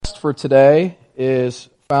for today is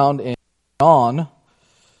found in John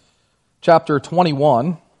chapter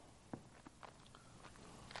 21.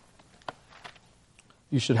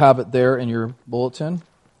 You should have it there in your bulletin.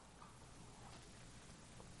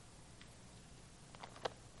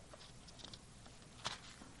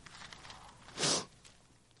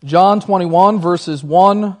 John 21, verses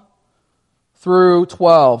 1 through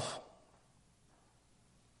 12.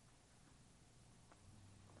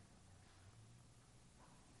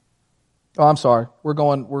 Oh, I'm sorry. We're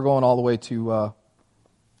going all the way to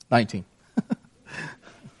 19.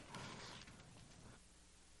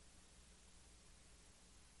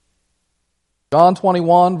 John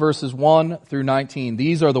 21, verses 1 through 19.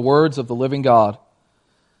 These are the words of the living God.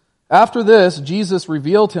 After this, Jesus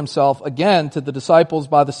revealed himself again to the disciples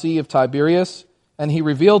by the Sea of Tiberias, and he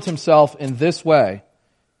revealed himself in this way.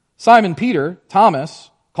 Simon Peter, Thomas,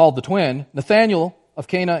 called the twin, Nathanael of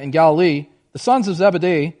Cana in Galilee, the sons of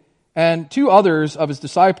Zebedee, and two others of his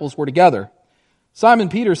disciples were together. Simon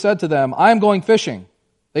Peter said to them, "I am going fishing."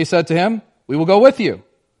 They said to him, "We will go with you."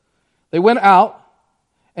 They went out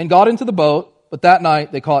and got into the boat, but that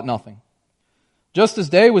night they caught nothing. Just as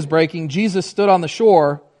day was breaking, Jesus stood on the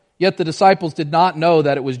shore, yet the disciples did not know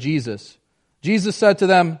that it was Jesus. Jesus said to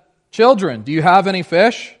them, "Children, do you have any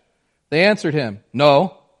fish?" They answered him,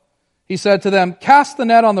 "No." He said to them, "Cast the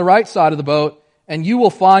net on the right side of the boat, and you will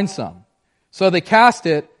find some." So they cast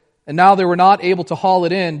it, and now they were not able to haul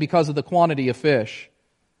it in because of the quantity of fish.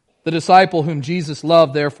 The disciple whom Jesus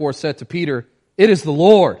loved therefore said to Peter, "It is the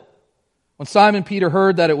Lord." When Simon Peter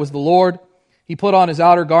heard that it was the Lord, he put on his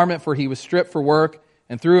outer garment, for he was stripped for work,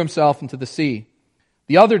 and threw himself into the sea.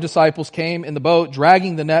 The other disciples came in the boat,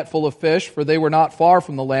 dragging the net full of fish, for they were not far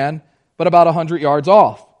from the land, but about 100 yards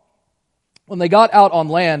off. When they got out on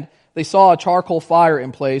land, they saw a charcoal fire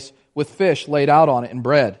in place, with fish laid out on it and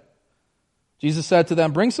bread. Jesus said to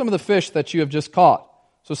them, "Bring some of the fish that you have just caught."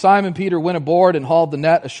 So Simon Peter went aboard and hauled the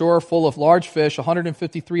net ashore full of large fish,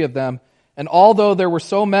 153 of them, and although there were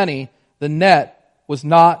so many, the net was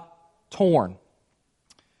not torn.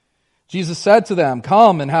 Jesus said to them,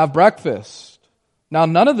 "Come and have breakfast." Now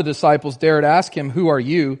none of the disciples dared ask him, "Who are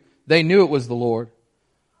you?" They knew it was the Lord.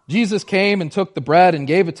 Jesus came and took the bread and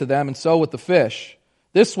gave it to them, and so with the fish.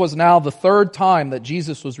 This was now the third time that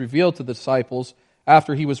Jesus was revealed to the disciples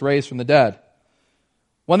after he was raised from the dead.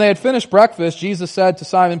 When they had finished breakfast, Jesus said to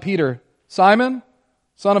Simon Peter, "Simon,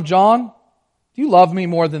 son of John, do you love me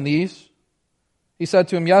more than these?" He said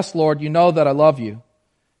to him, "Yes, Lord, you know that I love you."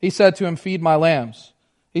 He said to him, "Feed my lambs."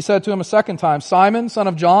 He said to him a second time, "Simon, son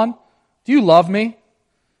of John, do you love me?"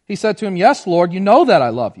 He said to him, "Yes, Lord, you know that I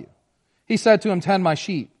love you." He said to him, "Tend my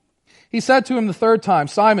sheep." He said to him the third time,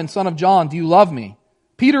 "Simon, son of John, do you love me?"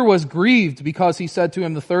 Peter was grieved because he said to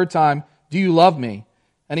him the third time, "Do you love me?"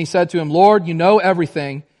 And he said to him, "Lord, you know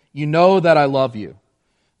everything. You know that I love you."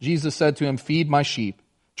 Jesus said to him, "Feed my sheep.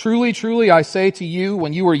 Truly, truly, I say to you,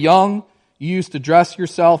 when you were young, you used to dress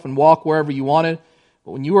yourself and walk wherever you wanted.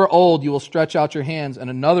 But when you are old, you will stretch out your hands, and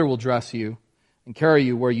another will dress you and carry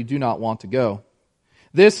you where you do not want to go."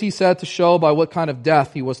 This he said to show by what kind of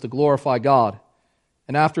death he was to glorify God.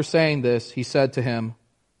 And after saying this, he said to him,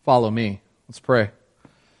 "Follow me." Let's pray.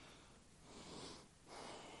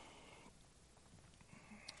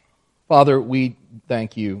 Father, we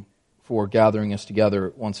thank you for gathering us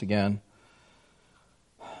together once again.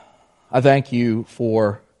 I thank you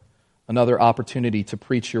for another opportunity to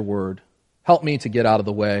preach your word. Help me to get out of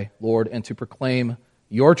the way, Lord, and to proclaim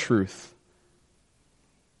your truth.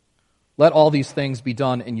 Let all these things be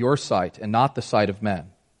done in your sight and not the sight of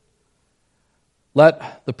men.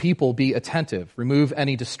 Let the people be attentive, remove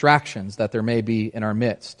any distractions that there may be in our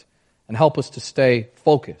midst, and help us to stay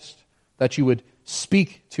focused, that you would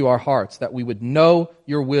speak to our hearts, that we would know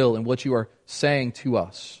your will and what you are saying to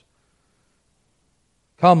us.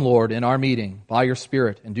 Come, Lord, in our meeting by your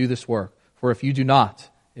Spirit and do this work, for if you do not,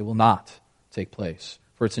 it will not take place.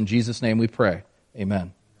 For it's in Jesus' name we pray.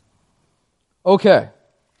 Amen. Okay.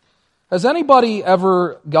 Has anybody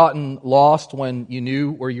ever gotten lost when you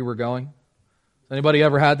knew where you were going? Has anybody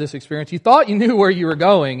ever had this experience? You thought you knew where you were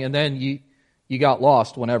going, and then you got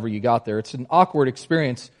lost whenever you got there. It's an awkward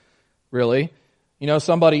experience, really. You know,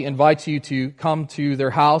 somebody invites you to come to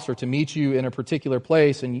their house or to meet you in a particular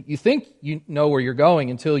place, and you think you know where you're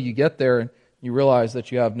going until you get there and you realize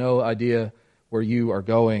that you have no idea where you are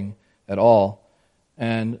going at all.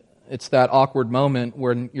 And it's that awkward moment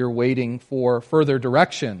when you're waiting for further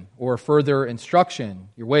direction or further instruction.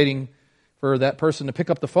 You're waiting for that person to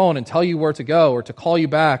pick up the phone and tell you where to go, or to call you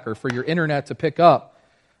back, or for your internet to pick up,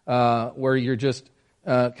 where you're just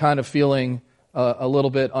kind of feeling a little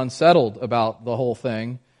bit unsettled about the whole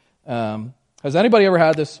thing. Has anybody ever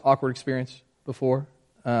had this awkward experience before?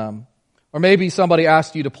 Or maybe somebody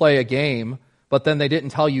asked you to play a game, but then they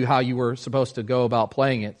didn't tell you how you were supposed to go about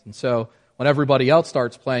playing it. And so when everybody else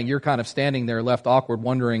starts playing, you're kind of standing there left awkward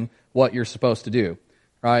wondering what you're supposed to do,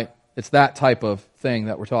 right? It's that type of thing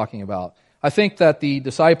that we're talking about. I think that the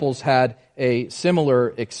disciples had a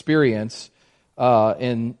similar experience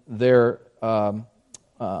in their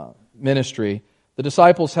ministry. The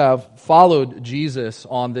disciples have followed Jesus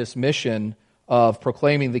on this mission of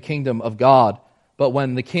proclaiming the kingdom of God, but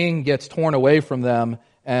when the king gets torn away from them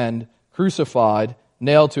and crucified,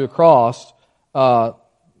 nailed to a cross,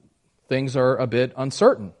 things are a bit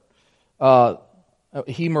uncertain.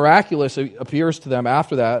 He miraculously appears to them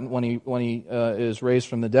after that when he is raised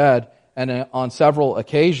from the dead, and on several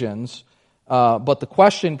occasions. But the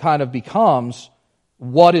question kind of becomes,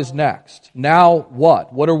 what is next? Now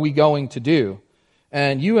what? What are we going to do?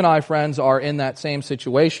 And you and I, friends, are in that same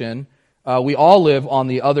situation. We all live on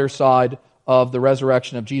the other side of the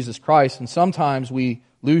resurrection of Jesus Christ, and sometimes we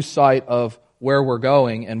lose sight of where we're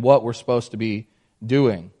going and what we're supposed to be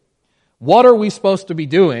doing. What are we supposed to be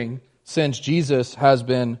doing since Jesus has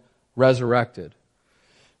been resurrected?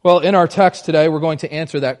 Well, in our text today, we're going to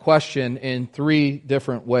answer that question in 3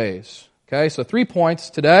 different ways. Okay, so 3 points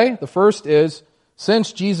today. The first is,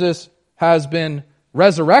 since Jesus has been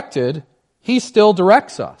resurrected, He still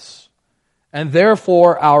directs us. And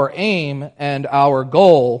therefore, our aim and our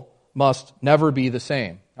goal must never be the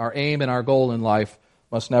same. Our aim and our goal in life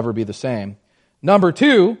must never be the same. Number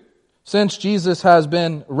 2, since Jesus has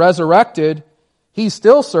been resurrected, He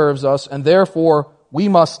still serves us, and therefore we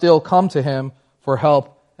must still come to Him for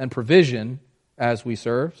help and provision as we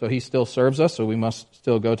serve. So He still serves us, so we must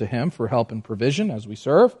still go to Him for help and provision as we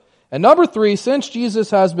serve. And number 3, since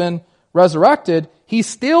Jesus has been resurrected, He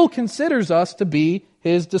still considers us to be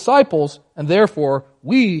His disciples, and therefore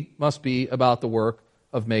we must be about the work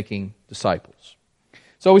of making disciples.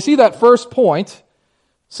 So we see that first point,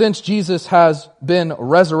 since Jesus has been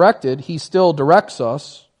resurrected, He still directs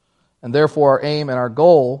us, and therefore our aim and our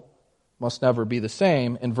goal must never be the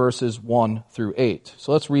same, in verses 1 through 8.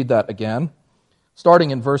 So let's read that again,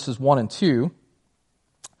 starting in verses 1 and 2.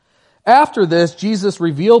 After this, Jesus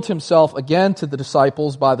revealed Himself again to the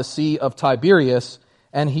disciples by the Sea of Tiberias,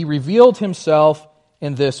 and He revealed Himself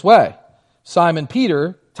in this way. Simon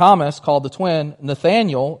Peter, Thomas, called the twin,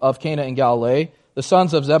 Nathanael of Cana in Galilee, the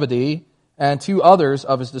sons of Zebedee, and 2 others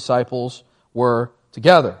of His disciples were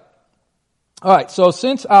together. All right, so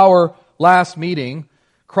since our last meeting,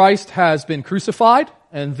 Christ has been crucified,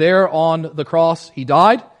 and there on the cross He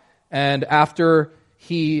died, and after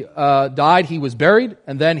He died, He was buried,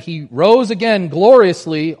 and then He rose again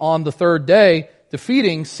gloriously on the 3rd day,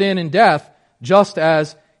 defeating sin and death, just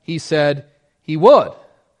as He said He would.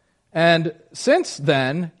 And since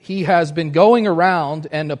then, He has been going around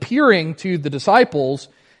and appearing to the disciples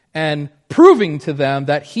and proving to them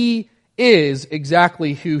that He is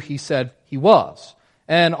exactly who He said He was.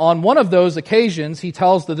 And on one of those occasions, He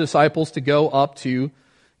tells the disciples to go up to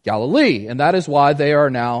Galilee, and that is why they are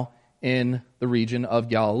now in the region of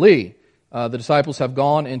Galilee. The disciples have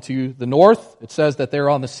gone into the north. It says that they're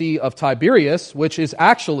on the Sea of Tiberias, which is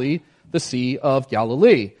actually the Sea of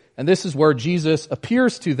Galilee. And this is where Jesus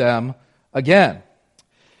appears to them again.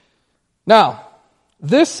 Now,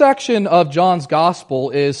 this section of John's Gospel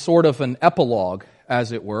is sort of an epilogue,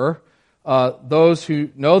 as it were. Those who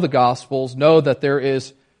know the Gospels know that there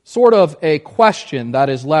is sort of a question that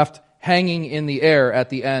is left hanging in the air at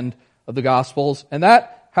the end of the Gospels, and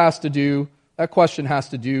that question has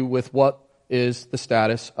to do with what is the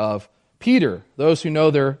status of Peter. Those who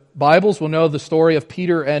know their Bibles will know the story of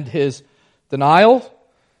Peter and his denial.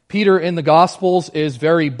 Peter in the Gospels is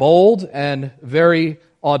very bold and very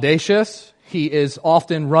audacious. He is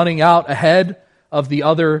often running out ahead of the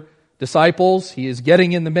other disciples. He is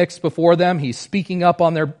getting in the mix before them. He's speaking up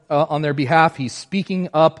on their behalf. He's speaking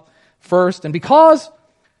up first. And because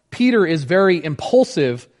Peter is very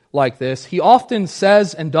impulsive like this, he often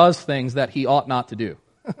says and does things that he ought not to do.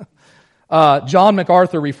 John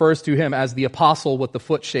MacArthur refers to him as the apostle with the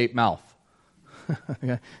foot-shaped mouth.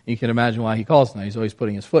 You can imagine why he calls him that. He's always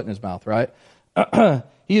putting his foot in his mouth, right?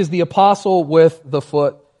 He is the apostle with the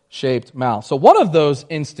foot-shaped mouth. So one of those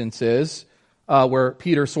instances where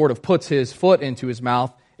Peter sort of puts his foot into his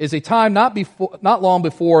mouth is a time not long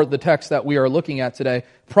before the text that we are looking at today,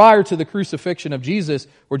 prior to the crucifixion of Jesus,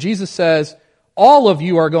 where Jesus says, all of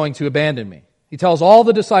you are going to abandon me. He tells all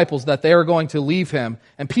the disciples that they are going to leave Him.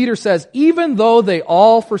 And Peter says, even though they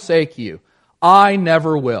all forsake you, I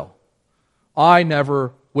never will. I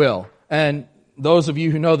never will. And those of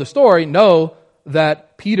you who know the story know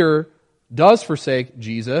that Peter does forsake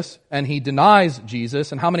Jesus, and he denies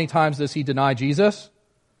Jesus. And how many times does he deny Jesus?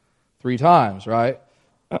 3 times, right?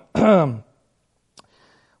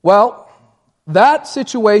 Well, that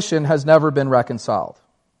situation has never been reconciled.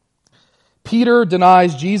 Peter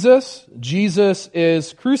denies Jesus. Jesus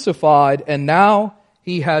is crucified, and now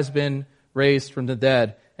he has been raised from the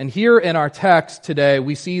dead. And here in our text today,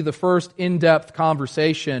 we see the first in-depth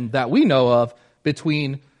conversation that we know of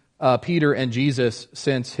between Peter and Jesus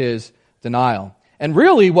since his denial. And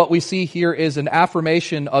really what we see here is an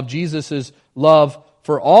affirmation of Jesus' love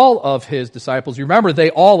for all of his disciples. You remember, they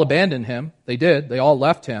all abandoned him. They did. They all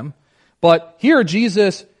left him. But here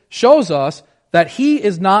Jesus shows us that he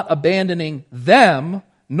is not abandoning them,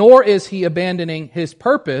 nor is he abandoning his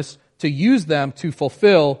purpose to use them to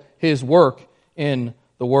fulfill his work in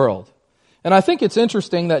the world. And I think it's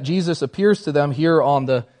interesting that Jesus appears to them here on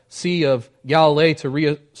the Sea of Galilee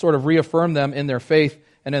to sort of reaffirm them in their faith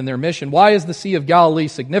and in their mission. Why is the Sea of Galilee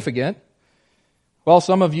significant? Well,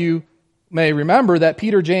 some of you may remember that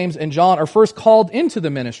Peter, James, and John are first called into the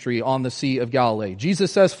ministry on the Sea of Galilee.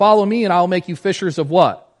 Jesus says, "Follow me and I will make you fishers of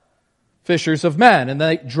what? Fishers of men." And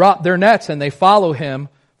they drop their nets and they follow him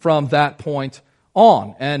from that point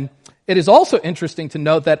on. And it is also interesting to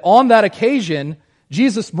note that on that occasion,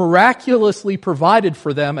 Jesus miraculously provided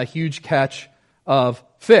for them a huge catch of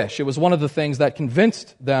fish. It was one of the things that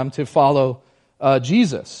convinced them to follow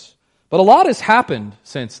Jesus. But a lot has happened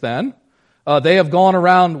since then. They have gone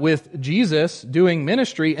around with Jesus doing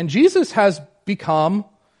ministry, and Jesus became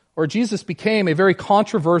a very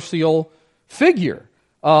controversial figure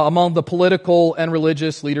among the political and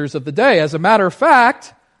religious leaders of the day. As a matter of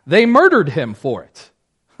fact, they murdered him for it.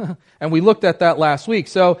 And we looked at that last week.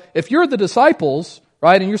 So if you're the disciples,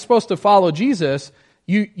 right, and you're supposed to follow Jesus,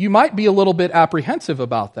 you might be a little bit apprehensive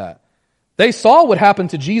about that. They saw what happened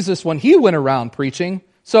to Jesus when he went around preaching.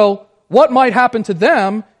 So what might happen to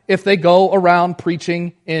them if they go around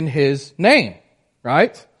preaching in his name,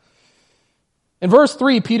 right? In verse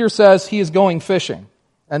 3, Peter says he is going fishing,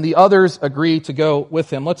 and the others agree to go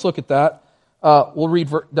with him. Let's look at that. We'll read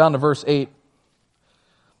down to verse 8.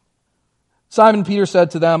 Simon Peter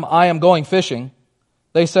said to them, "I am going fishing."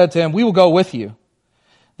 They said to him, "We will go with you."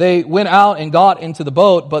 They went out and got into the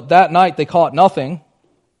boat, but that night they caught nothing.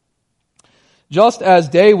 Just as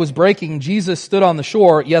day was breaking, Jesus stood on the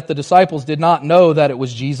shore, yet the disciples did not know that it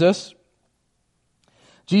was Jesus.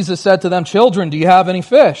 Jesus said to them, "Children, do you have any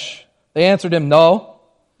fish?" They answered him, "No."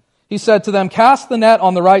 He said to them, "Cast the net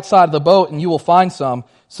on the right side of the boat and you will find some."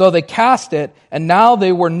 So they cast it, and now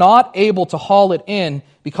they were not able to haul it in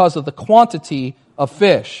because of the quantity of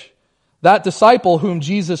fish. That disciple whom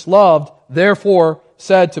Jesus loved therefore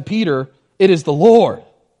said to Peter, "It is the Lord."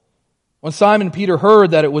 When Simon Peter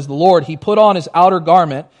heard that it was the Lord, he put on his outer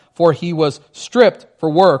garment, for he was stripped for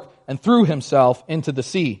work, and threw himself into the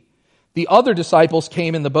sea. The other disciples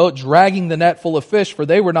came in the boat, dragging the net full of fish, for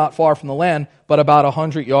they were not far from the land, but about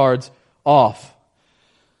 100 yards off.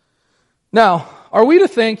 Now, are we to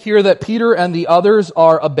think here that Peter and the others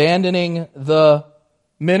are abandoning the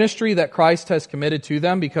ministry that Christ has committed to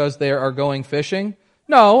them because they are going fishing?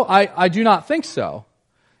 No, I do not think so.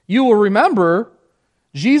 You will remember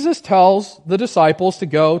Jesus tells the disciples to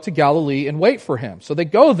go to Galilee and wait for him. So they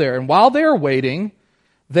go there, and while they are waiting,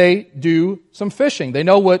 they do some fishing. They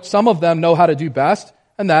know what some of them know how to do best,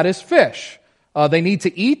 and that is fish. They need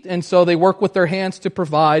to eat, and so they work with their hands to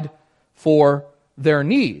provide for their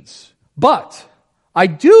needs. But I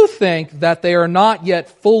do think that they are not yet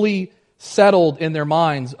fully settled in their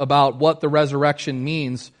minds about what the resurrection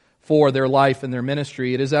means for their life and their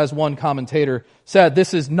ministry. It is, as one commentator said,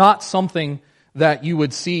 this is not something that you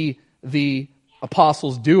would see the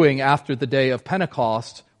apostles doing after the day of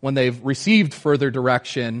Pentecost when they've received further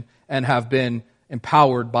direction and have been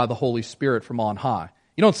empowered by the Holy Spirit from on high.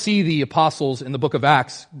 You don't see the apostles in the book of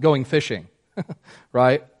Acts going fishing,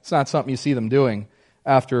 right? It's not something you see them doing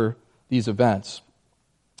after these events.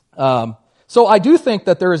 So I do think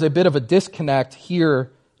that there is a bit of a disconnect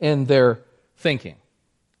here in their thinking.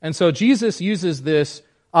 And so Jesus uses this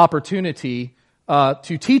opportunity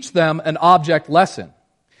to teach them an object lesson.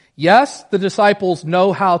 Yes, the disciples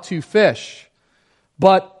know how to fish,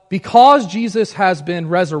 but because Jesus has been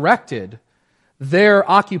resurrected, their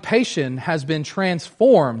occupation has been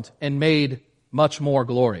transformed and made much more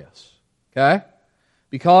glorious. Okay?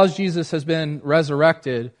 Because Jesus has been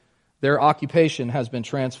resurrected, their occupation has been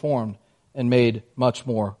transformed and made much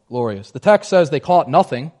more glorious. The text says they caught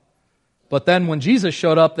nothing, but then when Jesus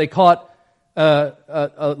showed up, they caught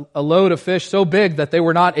a load of fish so big that they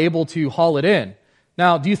were not able to haul it in.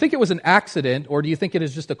 Now, do you think it was an accident, or do you think it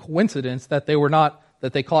is just a coincidence that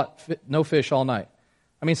they caught no fish all night?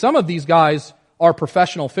 I mean, some of these guys are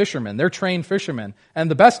professional fishermen. They're trained fishermen. And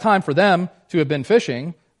the best time for them to have been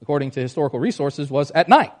fishing, according to historical resources, was at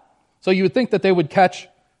night. So you would think that they would catch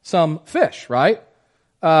some fish, right?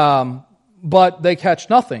 But they catch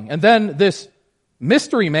nothing. And then this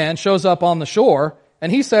mystery man shows up on the shore,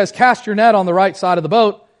 and he says, cast your net on the right side of the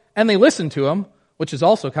boat, and they listen to him, which is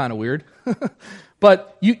also kind of weird.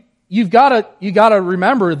 But you've got to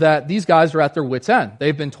remember that these guys are at their wits' end.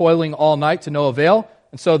 They've been toiling all night to no avail.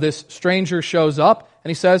 And so this stranger shows up and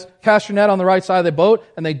he says, cast your net on the right side of the boat,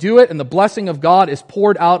 and they do it, and the blessing of God is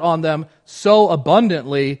poured out on them so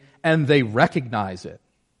abundantly, and they recognize it.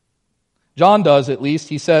 John does, at least.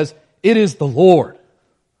 He says, it is the Lord.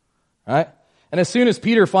 Right? And as soon as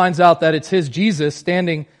Peter finds out that it's his Jesus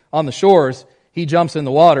standing on the shores, he jumps in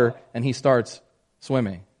the water and he starts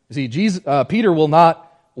swimming. You see, Peter will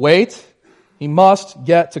not wait. He must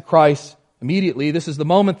get to Christ immediately. This is the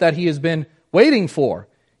moment that he has been waiting for.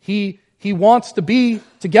 He wants to be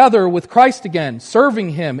together with Christ again,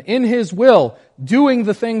 serving Him in His will, doing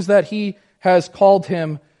the things that He has called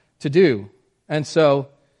him to do. And so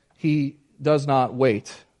he does not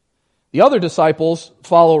wait. The other disciples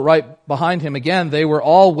follow right behind him. Again, they were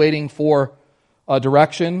all waiting for a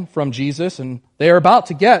direction from Jesus, and they are about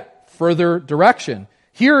to get further direction.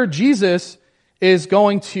 Here, Jesus is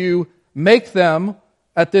going to make them,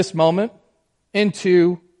 at this moment,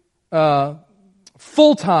 into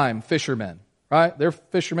full-time fishermen, right? They're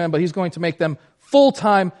fishermen, but he's going to make them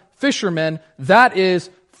full-time fishermen. That is,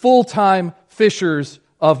 full-time fishers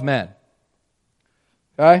of men.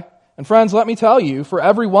 Okay? And friends, let me tell you, for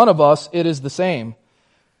every one of us, it is the same.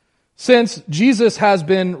 Since Jesus has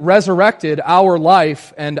been resurrected, our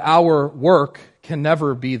life and our work can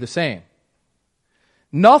never be the same.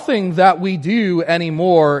 Nothing that we do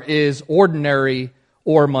anymore is ordinary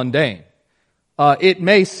or mundane. It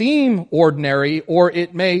may seem ordinary or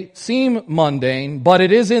it may seem mundane, but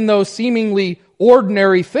it is in those seemingly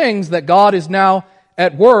ordinary things that God is now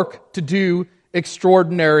at work to do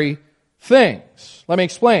extraordinary things. Let me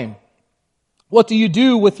explain. What do you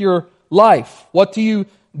do with your life? What do you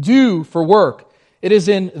do for work? It is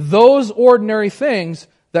in those ordinary things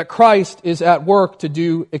that Christ is at work to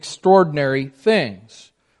do extraordinary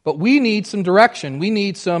things. But we need some direction. We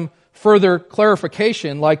need some further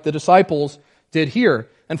clarification like the disciples did here.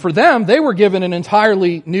 And for them, they were given an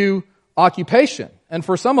entirely new occupation. And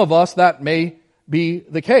for some of us, that may be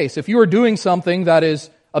the case. If you are doing something that is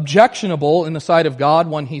objectionable in the sight of God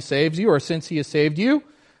when He saves you, or since He has saved you,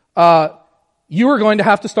 you are going to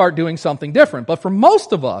have to start doing something different. But for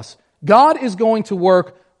most of us, God is going to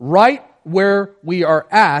work right where we are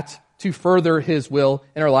at to further His will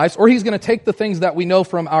in our lives, or He's going to take the things that we know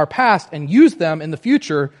from our past and use them in the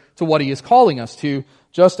future to what He is calling us to,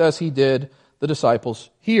 just as He did the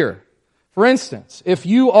disciples here. For instance, if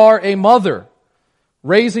you are a mother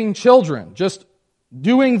raising children, just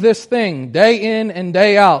doing this thing day in and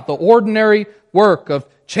day out, the ordinary work of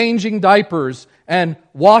changing diapers and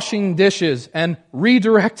washing dishes and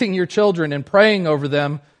redirecting your children and praying over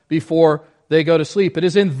them before they go to sleep. It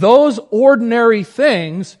is in those ordinary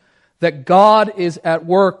things that God is at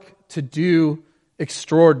work to do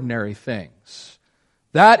extraordinary things.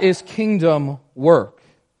 That is kingdom work.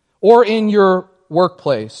 Or in your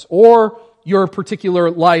workplace, or your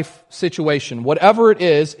particular life situation, whatever it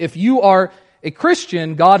is, if you are a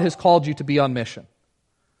Christian, God has called you to be on mission.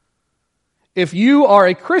 If you are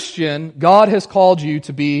a Christian, God has called you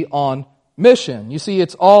to be on mission. You see,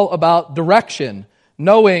 it's all about direction,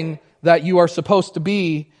 knowing that you are supposed to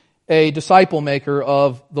be a disciple maker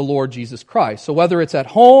of the Lord Jesus Christ. So whether it's at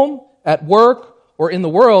home, at work, or in the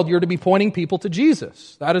world, you're to be pointing people to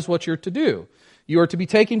Jesus. That is what you're to do. You are to be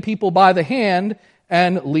taking people by the hand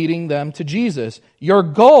and leading them to Jesus. Your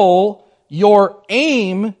goal, your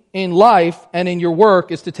aim in life and in your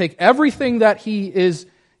work is to take everything that He is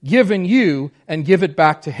given you and give it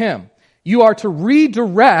back to Him. You are to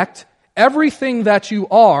redirect everything that you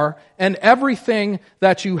are and everything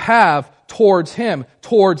that you have towards Him,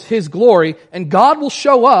 towards His glory, and God will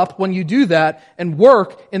show up when you do that and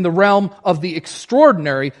work in the realm of the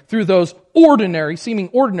extraordinary through those ordinary, seeming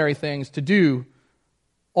ordinary things to do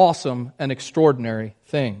awesome and extraordinary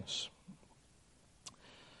things.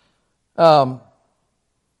 So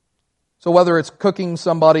whether it's cooking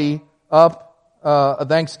somebody up a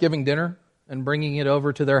Thanksgiving dinner and bringing it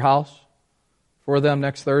over to their house for them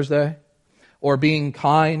next Thursday, or being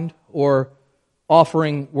kind, or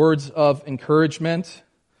offering words of encouragement,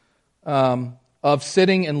 of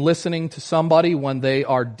sitting and listening to somebody when they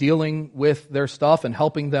are dealing with their stuff and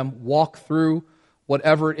helping them walk through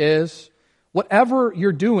whatever it is. Whatever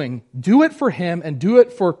you're doing, do it for Him and do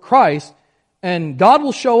it for Christ And God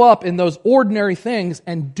will show up in those ordinary things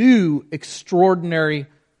and do extraordinary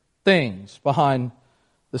things behind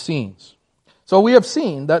the scenes. So we have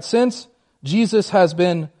seen that since Jesus has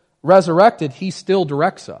been resurrected, He still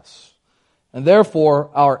directs us. And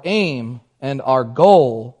therefore, our aim and our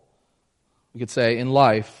goal, we could say, in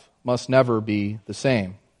life must never be the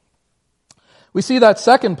same. We see that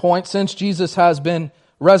second point, since Jesus has been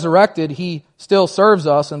resurrected, He still serves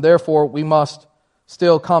us, and therefore we must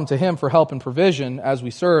still come to Him for help and provision as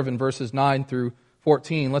we serve in verses 9 through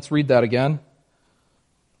 14. Let's read that again.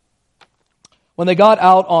 When they got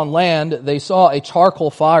out on land, they saw a charcoal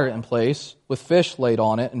fire in place with fish laid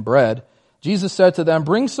on it and bread. Jesus said to them,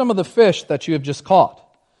 "Bring some of the fish that you have just caught."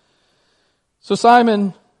 So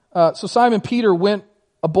Simon Peter went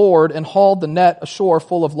aboard and hauled the net ashore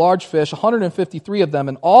full of large fish, 153 of them.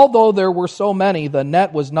 And although there were so many, the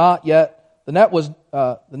net was not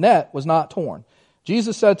torn.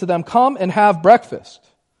 Jesus said to them, "Come and have breakfast."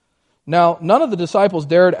 Now none of the disciples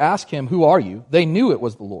dared ask Him, "Who are you?" They knew it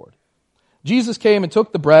was the Lord. Jesus came and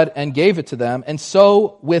took the bread and gave it to them, and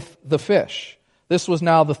so with the fish. This was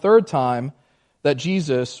now the third time that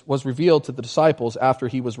Jesus was revealed to the disciples after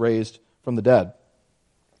He was raised from the dead.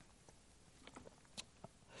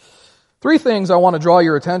 Three things I want to draw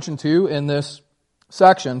your attention to in this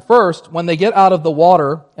section. First, when they get out of the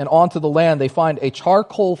water and onto the land, they find a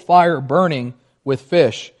charcoal fire burning with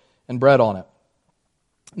fish and bread on it.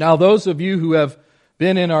 Now, those of you who have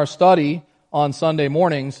been in our study on Sunday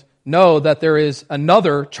mornings know that there is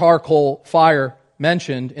another charcoal fire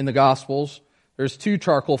mentioned in the Gospels. There's two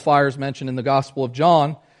charcoal fires mentioned in the Gospel of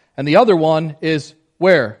John, and the other one is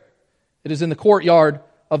where? It is in the courtyard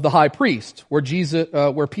of the high priest, where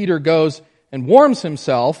Peter goes and warms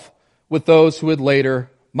himself with those who would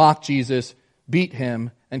later mock Jesus, beat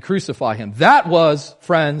Him, and crucify Him. That was,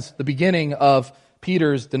 friends, the beginning of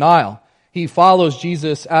Peter's denial. He follows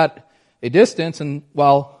Jesus at a distance, and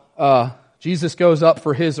while Jesus goes up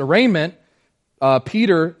for his arraignment,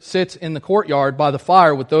 Peter sits in the courtyard by the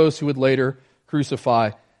fire with those who would later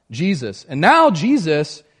crucify Jesus. And now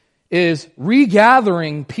Jesus is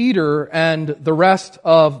regathering Peter and the rest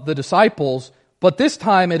of the disciples, but this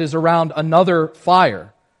time it is around another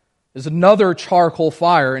fire. It's another charcoal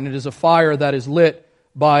fire, and it is a fire that is lit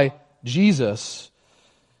by Jesus.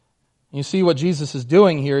 You see what Jesus is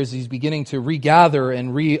doing here is He's beginning to regather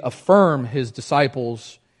and reaffirm His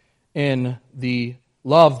disciples in the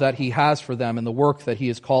love that He has for them and the work that He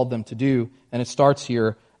has called them to do, and it starts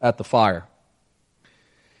here at the fire.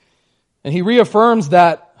 And He reaffirms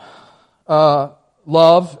that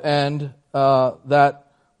love and that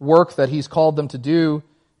work that He's called them to do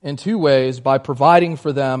in two ways: by providing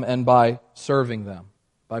for them and by serving them.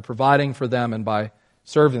 By providing for them and by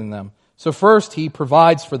serving them. So first, He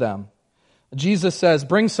provides for them. Jesus says,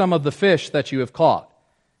 "Bring some of the fish that you have caught."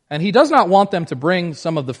 And He does not want them to bring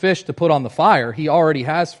some of the fish to put on the fire. He already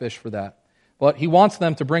has fish for that. But He wants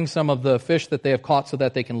them to bring some of the fish that they have caught so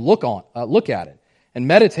that they can look at it and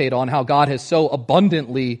meditate on how God has so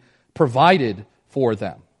abundantly provided for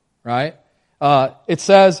them, right? It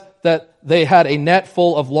says that they had a net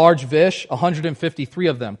full of large fish, 153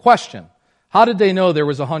 of them. Question: how did they know there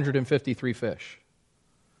was 153 fish?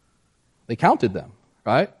 They counted them,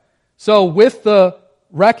 right? So with the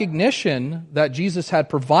recognition that Jesus had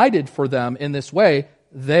provided for them in this way,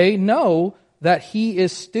 they know that He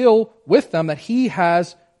is still with them, that He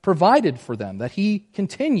has provided for them, that He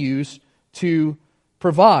continues to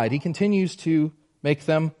provide. He continues to make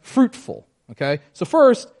them fruitful. Okay? So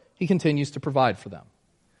first, He continues to provide for them,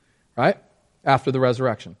 right? After the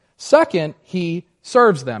resurrection. Second, He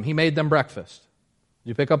serves them. He made them breakfast. Did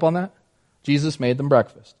you pick up on that? Jesus made them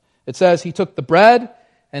breakfast. It says He took the bread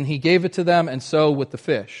and He gave it to them, and so with the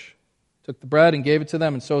fish. Took the bread and gave it to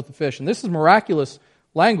them, and so with the fish. And this is miraculous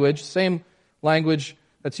language, same language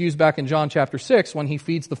that's used back in John chapter 6 when He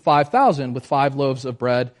feeds the 5,000 with 5 loaves of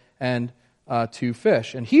bread and 2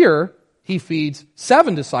 fish. And here, He feeds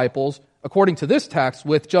 7 disciples, according to this text,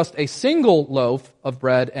 with just a single loaf of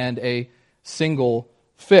bread and a single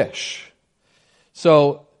fish.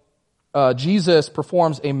 So, Jesus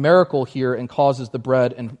performs a miracle here and causes the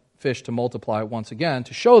bread and fish to multiply once again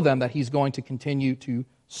to show them that He's going to continue to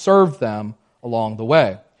serve them along the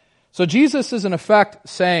way. So Jesus is in effect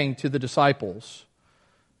saying to the disciples,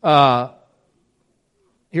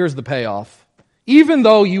 here's the payoff: even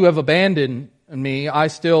though you have abandoned me, I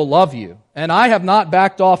still love you, and I have not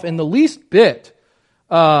backed off in the least bit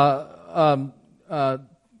calling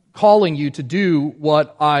you to do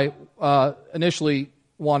what I initially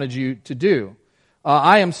wanted you to do.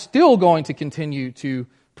 I am still going to continue to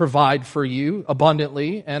provide for you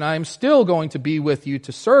abundantly, and I am still going to be with you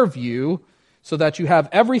to serve you so that you have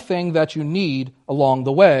everything that you need along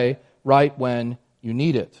the way, right when you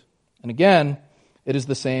need it. And again, it is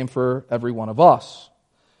the same for every one of us.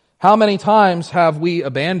 How many times have we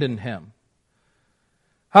abandoned Him?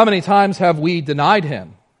 How many times have we denied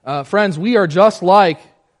Him? Friends, we are just like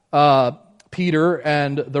Peter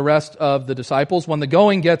and the rest of the disciples. When the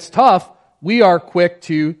going gets tough, we are quick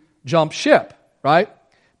to jump ship, right?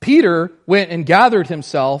 Peter went and gathered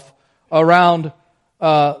himself around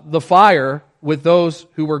the fire with those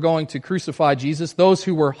who were going to crucify Jesus, those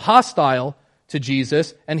who were hostile to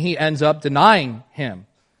Jesus, and he ends up denying Him.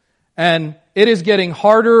 And it is getting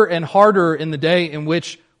harder and harder in the day in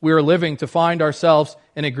which we are living to find ourselves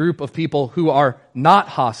in a group of people who are not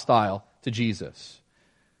hostile to Jesus.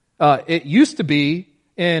 It used to be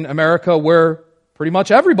in America where pretty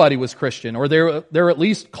much everybody was Christian, or they're at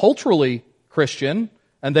least culturally Christian,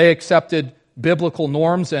 and they accepted biblical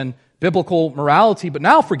norms and biblical morality. But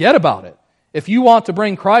now forget about it. If you want to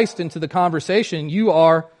bring Christ into the conversation, you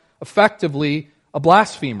are effectively a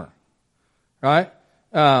blasphemer, right?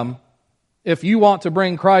 If you want to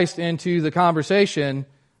bring Christ into the conversation,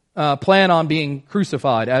 plan on being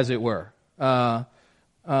crucified, as it were.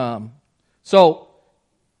 So,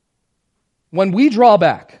 when we draw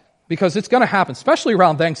back, because it's going to happen, especially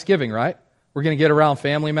around Thanksgiving, right? We're going to get around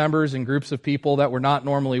family members and groups of people that we're not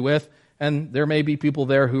normally with, and there may be people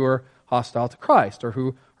there who are hostile to Christ or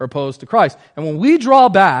who are opposed to Christ. And when we draw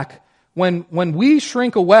back, when we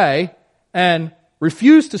shrink away and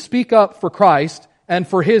refuse to speak up for Christ and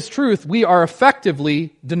for His truth, we are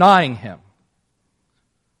effectively denying Him.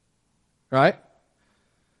 Right?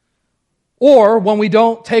 Or when we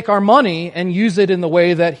don't take our money and use it in the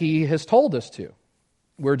way that He has told us to,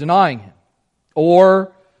 we're denying Him.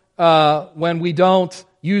 Or when we don't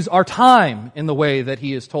use our time in the way that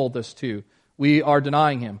He has told us to, we are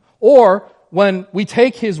denying Him. Or when we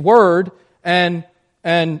take His word and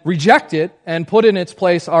reject it and put in its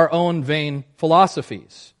place our own vain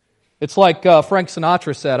philosophies. It's like Frank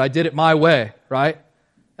Sinatra said, "I did it my way," right?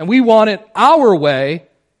 And we want it our way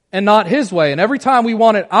and not His way. And every time we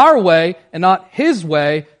want it our way and not His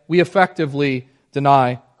way, we effectively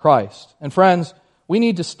deny Christ. And friends, we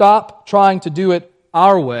need to stop trying to do it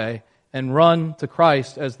our way and run to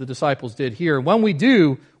Christ as the disciples did here. When we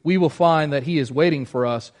do, we will find that He is waiting for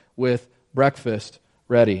us with breakfast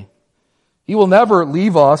ready. He will never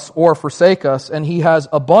leave us or forsake us, and He has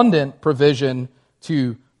abundant provision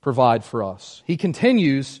to provide for us. He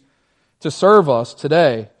continues to serve us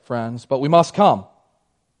today, friends, but we must come.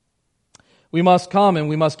 We must come and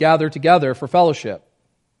we must gather together for fellowship.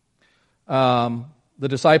 The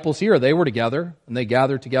disciples here, they were together, and they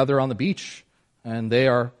gathered together on the beach, and they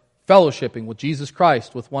are fellowshipping with Jesus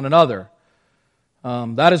Christ, with one another.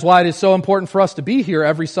 That is why it is so important for us to be here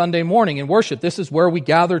every Sunday morning in worship. This is where we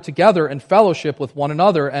gather together and fellowship with one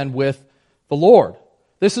another and with the Lord.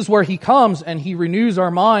 This is where He comes and He renews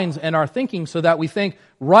our minds and our thinking so that we think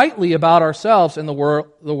rightly about ourselves and the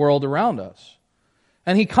world around us.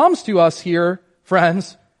 And He comes to us here,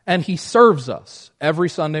 friends, and He serves us every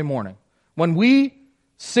Sunday morning. When we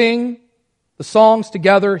sing the songs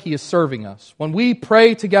together, He is serving us. When we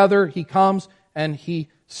pray together, He comes and He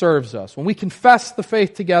serves us. When we confess the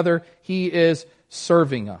faith together, He is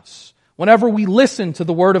serving us. Whenever we listen to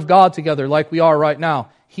the Word of God together like we are right now,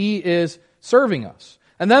 He is serving us.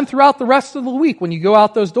 And then throughout the rest of the week, when you go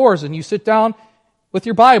out those doors and you sit down with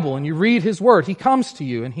your Bible and you read His Word, He comes to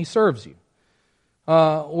you and He serves you.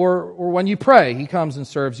 Or when you pray, He comes and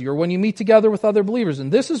serves you. Or when you meet together with other believers.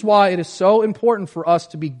 And this is why it is so important for us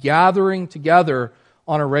to be gathering together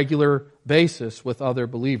on a regular basis with other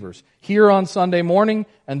believers. Here on Sunday morning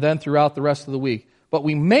and then throughout the rest of the week. But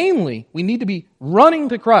we need to be running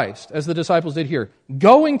to Christ, as the disciples did here.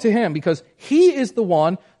 Going to Him, because He is the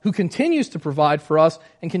one who continues to provide for us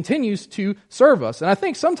and continues to serve us. And I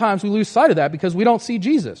think sometimes we lose sight of that because we don't see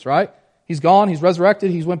Jesus, right? He's gone, He's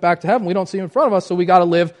resurrected, He's went back to heaven. We don't see Him in front of us, so we got to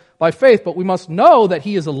live by faith. But we must know that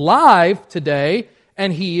He is alive today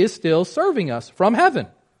and He is still serving us from heaven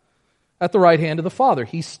at the right hand of the Father.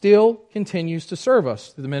 He still continues to serve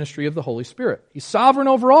us through the ministry of the Holy Spirit. He's sovereign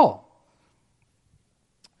over all.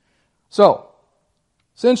 So,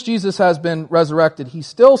 since Jesus has been resurrected, He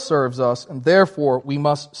still serves us, and therefore we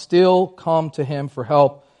must still come to Him for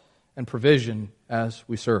help and provision as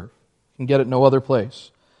we serve. You can get it no other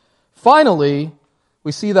place. Finally,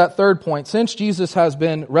 we see that third point. Since Jesus has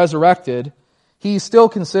been resurrected, He still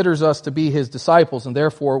considers us to be His disciples, and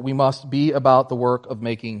therefore we must be about the work of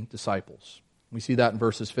making disciples. We see that in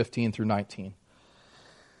verses 15 through 19.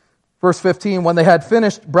 Verse 15, when they had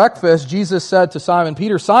finished breakfast, Jesus said to Simon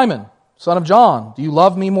Peter, "Simon, son of John, do you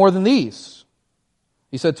love me more than these?"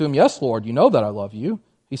 He said to him, "Yes, Lord, you know that I love you."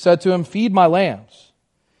 He said to him, "Feed my lambs."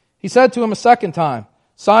 He said to him a second time,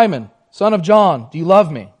 "Simon, son of John, do you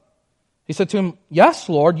love me?" He said to him, "Yes,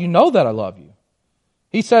 Lord, you know that I love you."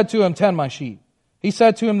 He said to him, "Tend my sheep." He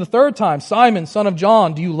said to him the third time, "Simon, son of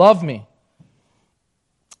John, do you love me?"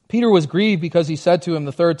 Peter was grieved because he said to him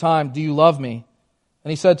the third time, "Do you love me?"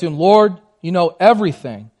 And he said to him, "Lord, you know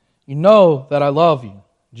everything. You know that I love you."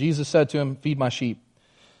 Jesus said to him, "Feed my sheep.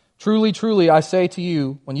 Truly, truly, I say to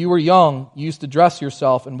you, when you were young, you used to dress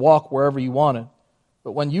yourself and walk wherever you wanted.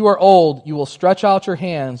 But when you are old, you will stretch out your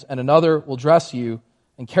hands, and another will dress you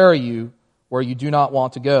and carry you where you do not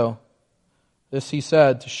want to go." This he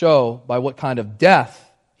said to show by what kind of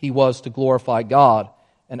death he was to glorify God.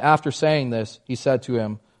 And after saying this, he said to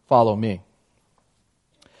him, "Follow me."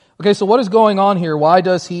 Okay, so what is going on here? Why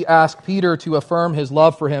does he ask Peter to affirm his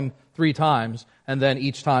love for him 3 times, and then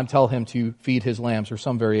each time tell him to feed his lambs, or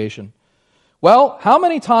some variation? Well, how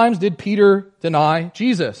many times did Peter deny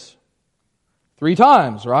Jesus? 3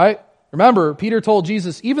 times, right? Remember, Peter told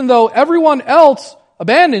Jesus, "Even though everyone else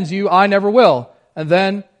abandons you, I never will." And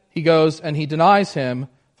then he goes and he denies him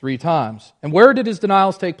 3 times. And where did his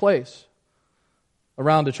denials take place?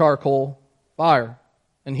 Around a charcoal fire.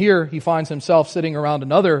 And here he finds himself sitting around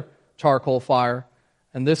another charcoal fire,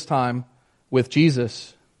 and this time with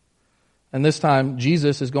Jesus. And this time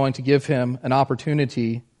Jesus is going to give him an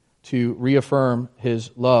opportunity to reaffirm his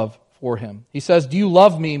love for him. He says, "Do you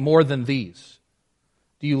love me more than these?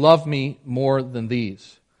 Do you love me more than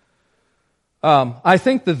these?" I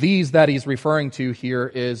think the "these" that he's referring to here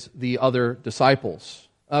is the other disciples.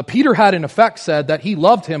 Peter had in effect said that he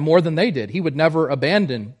loved him more than they did. He would never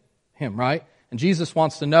abandon him, right? And Jesus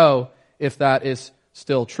wants to know if that is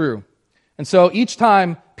still true. And so each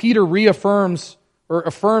time Peter reaffirms or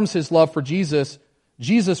affirms his love for Jesus,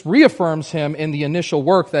 Jesus reaffirms him in the initial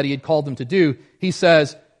work that he had called him to do. He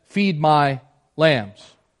says, "Feed my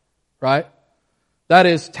lambs," right? That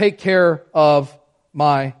is, take care of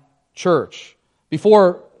my church.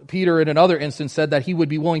 Before, Peter in another instance said that he would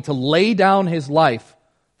be willing to lay down his life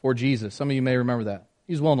for Jesus. Some of you may remember that.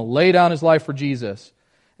 He's willing to lay down his life for Jesus.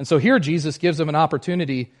 And so here Jesus gives him an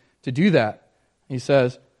opportunity to do that. He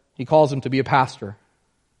says, he calls him to be a pastor.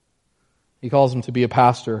 He calls him to be a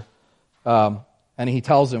pastor. And he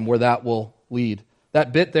tells him where that will lead.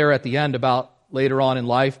 That bit there at the end about later on in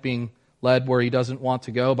life being led where he doesn't want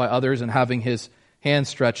to go by others and having his hands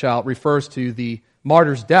stretched out refers to the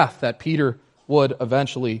martyr's death, that Peter would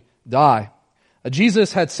eventually die.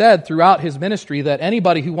 Jesus had said throughout his ministry that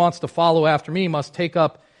anybody who wants to follow after me must take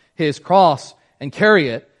up his cross and carry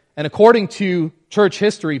it. And according to church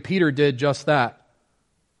history, Peter did just that.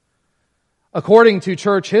 According to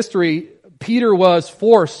church history, Peter was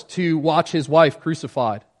forced to watch his wife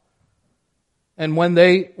crucified. And when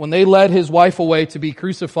they led his wife away to be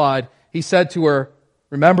crucified, he said to her,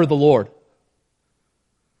 "Remember the Lord."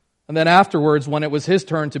 And then afterwards, when it was his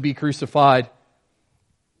turn to be crucified,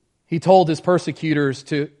 he told his persecutors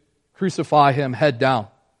to crucify him head down,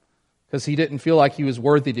 because he didn't feel like he was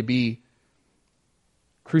worthy to be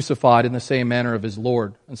crucified in the same manner of his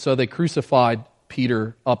Lord. And so they crucified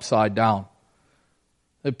Peter upside down.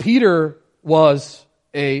 Peter was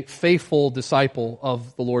a faithful disciple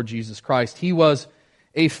of the Lord Jesus Christ. He was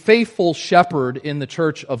a faithful shepherd in the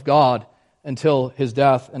church of God until his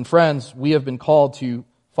death. And friends, we have been called to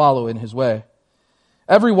follow in his way.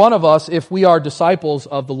 Every one of us, if we are disciples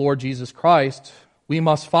of the Lord Jesus Christ, we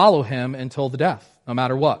must follow him until the death, no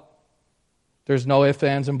matter what. There's no ifs,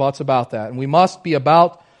 ands, and buts about that. And we must be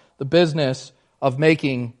about the business of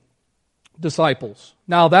making disciples.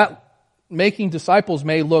 Now, that making disciples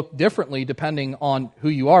may look differently depending on who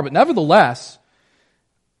you are, but nevertheless,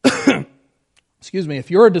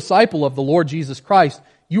 if you're a disciple of the Lord Jesus Christ,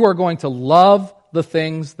 you are going to love the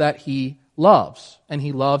things that he loves, and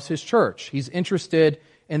he loves his church. He's interested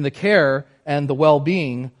in the care and the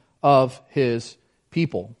well-being of his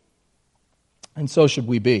people. And so should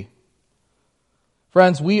we be.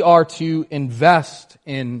 Friends, we are to invest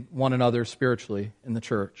in one another spiritually in the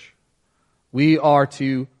church. We are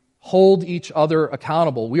to hold each other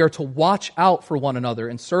accountable. We are to watch out for one another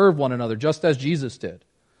and serve one another, just as Jesus did.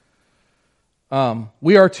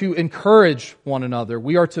 We are to encourage one another.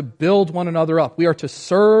 We are to build one another up. We are to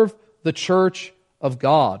serve the church of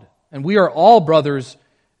God. And we are all brothers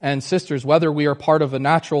and sisters, whether we are part of a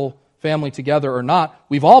natural family together or not.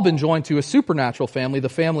 We've all been joined to a supernatural family, the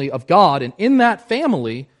family of God. And in that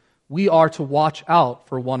family, we are to watch out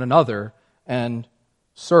for one another and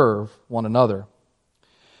serve one another.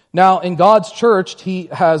 Now, in God's church, he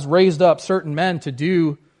has raised up certain men to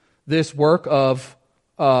do this work of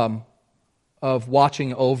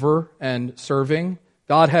watching over and serving.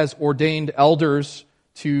 God has ordained elders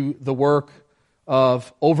to the work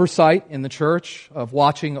of oversight in the church, of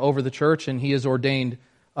watching over the church, and He has ordained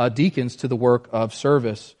deacons to the work of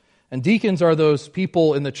service. And deacons are those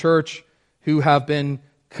people in the church who have been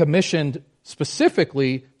commissioned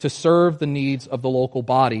specifically to serve the needs of the local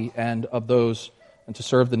body and to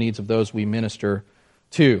serve the needs of those we minister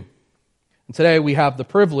to. And today we have the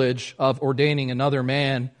privilege of ordaining another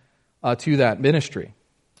man to that ministry.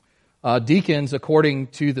 Deacons, according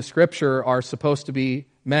to the Scripture, are supposed to be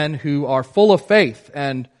men who are full of faith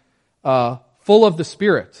and full of the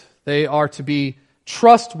Spirit. They are to be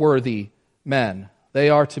trustworthy men. They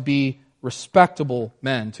are to be respectable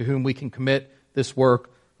men to whom we can commit this work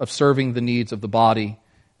of serving the needs of the body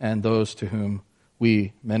and those to whom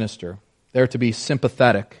we minister. They're to be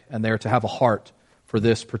sympathetic, and they're to have a heart for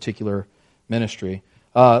this particular ministry.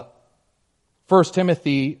 1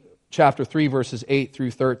 Timothy chapter 3, verses 8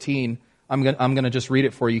 through 13, I'm going to just read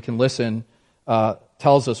it for you. You can listen.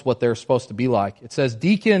 Tells us what they're supposed to be like. It says,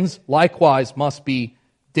 "Deacons likewise must be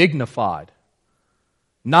dignified,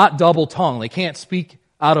 not double-tongued." They can't speak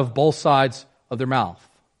out of both sides of their mouth.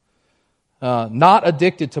 Not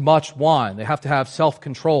addicted to much wine. They have to have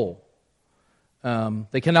self-control.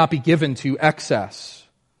 They cannot be given to excess.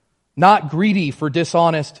 Not greedy for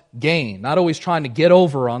dishonest gain. Not always trying to get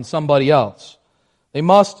over on somebody else. They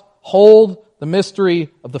must hold the mystery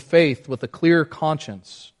of the faith with a clear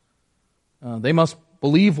conscience. They must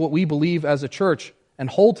believe what we believe as a church and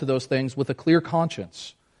hold to those things with a clear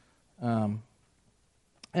conscience. And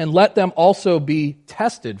let them also be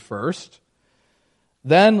tested first.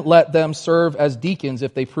 Then let them serve as deacons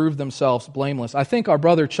if they prove themselves blameless. I think our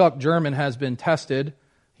brother Chuck German has been tested.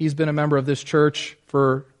 He's been a member of this church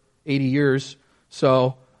for 80 years.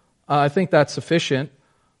 So I think that's sufficient.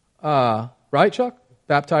 Right, Chuck?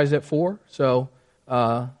 Baptized at 4. So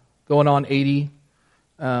going on 80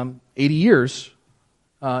 years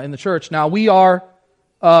in the church. Now we are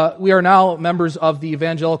now members of the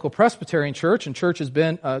Evangelical Presbyterian Church, and Chuck has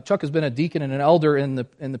been a deacon and an elder in the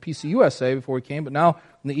PCUSA before he came, but now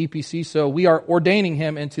in the EPC. So we are ordaining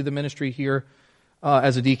him into the ministry here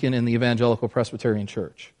as a deacon in the Evangelical Presbyterian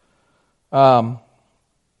Church.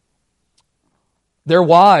 Their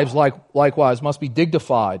wives, likewise, must be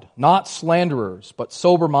dignified, not slanderers, but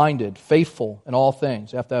sober-minded, faithful in all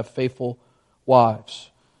things. You have to have faithful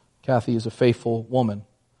wives. Kathy is a faithful woman.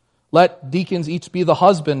 Let deacons each be the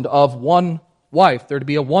husband of one wife. They're to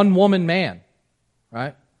be a one-woman man,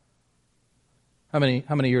 right? How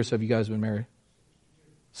many years have you guys been married?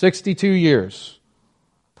 62 years.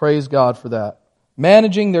 Praise God for that.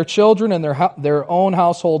 Managing their children and their own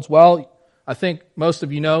households well. I think most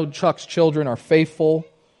of you know Chuck's children are faithful.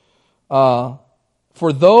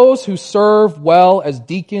 For those who serve well as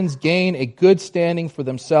deacons gain a good standing for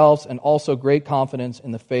themselves and also great confidence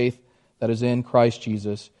in the faith that is in Christ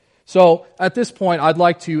Jesus. So at this point, I'd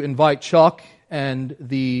like to invite Chuck and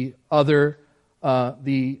the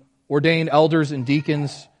ordained elders and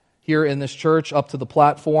deacons here in this church up to the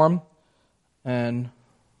platform. And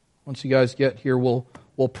once you guys get here, we'll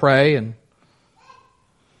pray and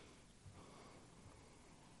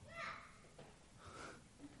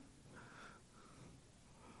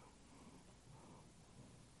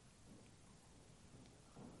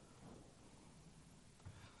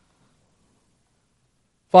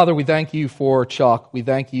Father, we thank you for Chuck. We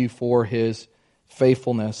thank you for his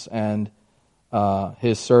faithfulness and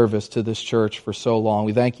his service to this church for so long.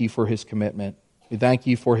 We thank you for his commitment. We thank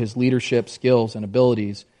you for his leadership skills and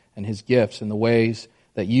abilities and his gifts and the ways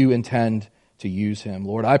that you intend to use him.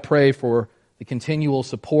 Lord, I pray for the continual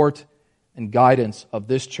support and guidance of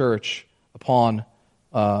this church upon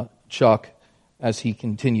Chuck as he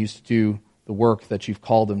continues to do the work that you've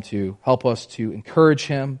called him to. Help us to encourage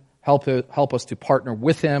him. Help us to partner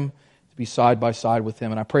with him, to be side by side with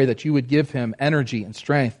him. And I pray that you would give him energy and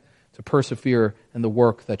strength to persevere in the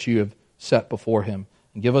work that you have set before him.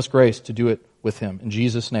 And give us grace to do it with him. In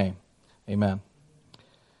Jesus' name, amen.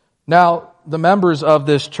 Now, the members of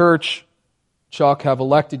this church, Chuck, have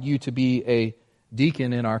elected you to be a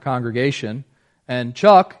deacon in our congregation. And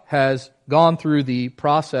Chuck has gone through the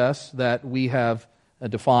process that we have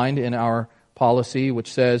defined in our policy,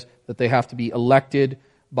 which says that they have to be elected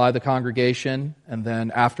by the congregation and then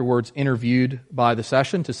afterwards interviewed by the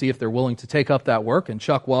session to see if they're willing to take up that work, and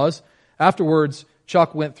Chuck was. Afterwards,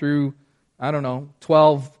 Chuck went through,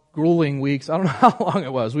 12 grueling weeks. I don't know how long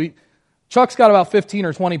it was. Chuck's got about 15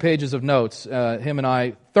 or 20 pages of notes. Him and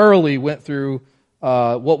I thoroughly went through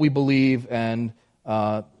what we believe, and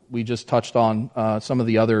we just touched on some of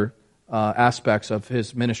the other aspects of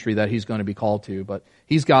his ministry that he's going to be called to. But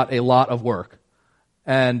he's got a lot of work.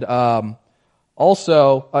 And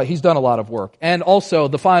Also, he's done a lot of work. And also,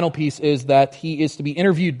 the final piece is that he is to be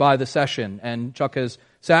interviewed by the session. And Chuck has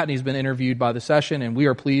sat and he's been interviewed by the session, and we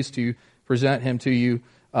are pleased to present him to you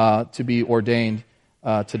to be ordained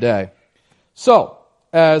today. So,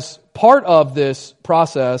 as part of this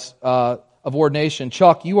process of ordination,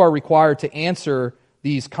 Chuck, you are required to answer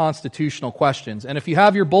these constitutional questions. And if you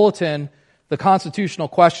have your bulletin, the constitutional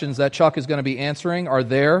questions that Chuck is going to be answering are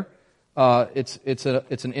there. It's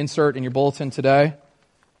an insert in your bulletin today.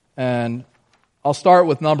 And I'll start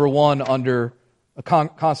with number 1 under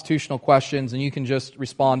constitutional questions, and you can just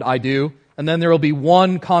respond, I do. And then there will be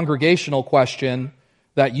one congregational question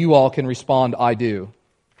that you all can respond, I do.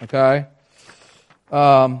 Okay?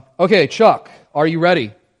 Okay, Chuck, are you ready?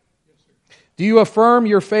 Yes, sir. Do you affirm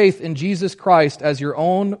your faith in Jesus Christ as your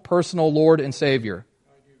own personal Lord and Savior?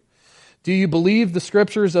 I do. Do you believe the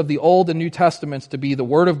Scriptures of the Old and New Testaments to be the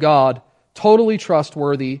Word of God, totally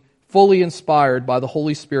trustworthy, fully inspired by the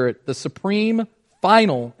Holy Spirit, the supreme,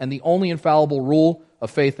 final, and the only infallible rule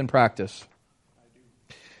of faith and practice? I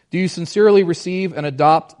do. Do you sincerely receive and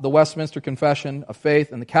adopt the Westminster Confession of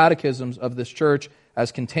Faith and the catechisms of this church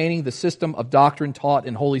as containing the system of doctrine taught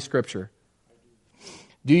in Holy Scripture?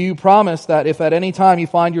 Do you promise that if at any time you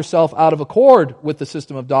find yourself out of accord with the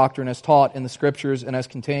system of doctrine as taught in the Scriptures and as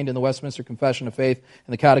contained in the Westminster Confession of Faith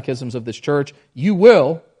and the catechisms of this church, you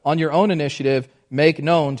will, on your own initiative, make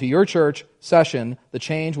known to your church session the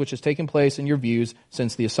change which has taken place in your views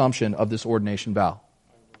since the assumption of this ordination vow?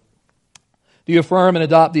 Do you affirm and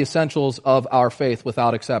adopt the essentials of our faith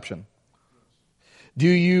without exception? Do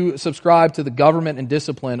you subscribe to the government and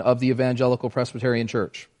discipline of the Evangelical Presbyterian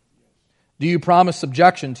Church? Do you promise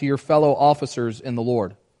subjection to your fellow officers in the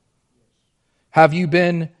Lord? Have you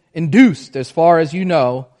been induced, as far as you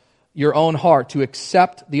know, your own heart to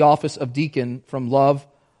accept the office of deacon from love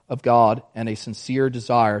of God and a sincere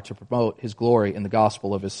desire to promote His glory in the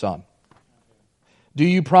gospel of His Son? Do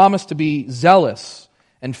you promise to be zealous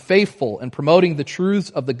and faithful in promoting the truths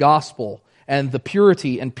of the gospel and the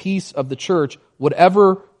purity and peace of the church,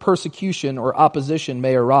 whatever persecution or opposition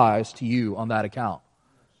may arise to you on that account?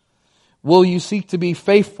 Will you seek to be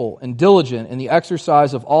faithful and diligent in the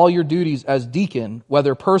exercise of all your duties as deacon,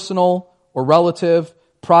 whether personal or relative,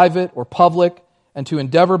 private or public, and to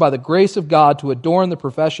endeavor by the grace of God to adorn the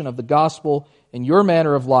profession of the gospel in your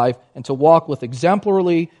manner of life and to walk with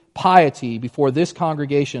exemplary piety before this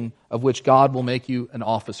congregation of which God will make you an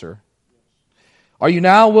officer? Are you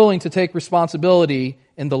now willing to take responsibility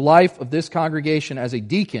in the life of this congregation as a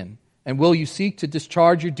deacon, and will you seek to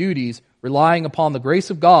discharge your duties relying upon the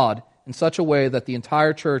grace of God in such a way that the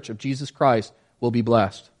entire church of Jesus Christ will be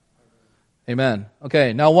blessed? Amen.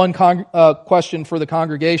 Okay, now one question for the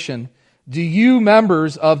congregation. Do you,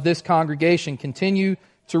 members of this congregation, continue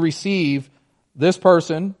to receive this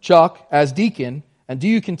person, Chuck, as deacon, and do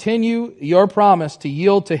you continue your promise to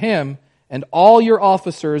yield to him and all your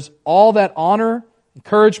officers all that honor,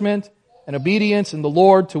 encouragement, and obedience in the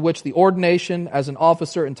Lord to which the ordination as an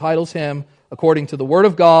officer entitles him according to the Word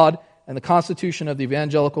of God and the Constitution of the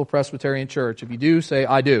Evangelical Presbyterian Church? If you do, say,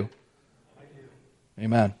 I do. I do.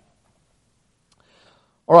 Amen.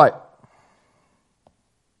 All right.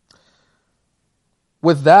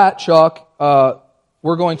 With that, Chuck,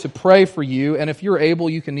 we're going to pray for you, and if you're able,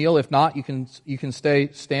 you can kneel. If not, you can stay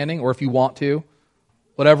standing, or if you want to,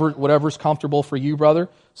 whatever's comfortable for you, brother.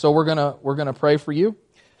 So we're gonna pray for you,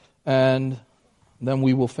 and then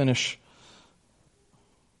we will finish.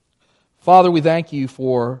 Father, we thank you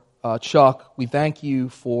for Chuck. We thank you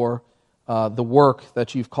for the work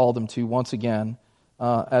that you've called him to once again.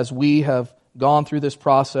 As we have gone through this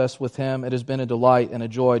process with him, it has been a delight and a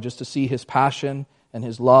joy just to see his passion and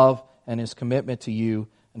his love and his commitment to you.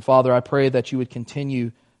 And Father, I pray that you would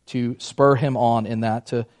continue to spur him on in that,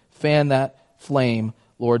 to fan that flame,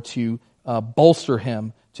 Lord, to bolster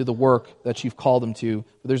him to the work that you've called him to.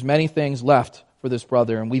 But there's many things left for this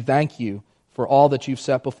brother, and we thank you for all that you've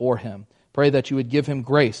set before him. Pray that you would give him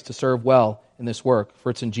grace to serve well in this work. For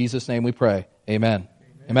it's in Jesus' name we pray. Amen.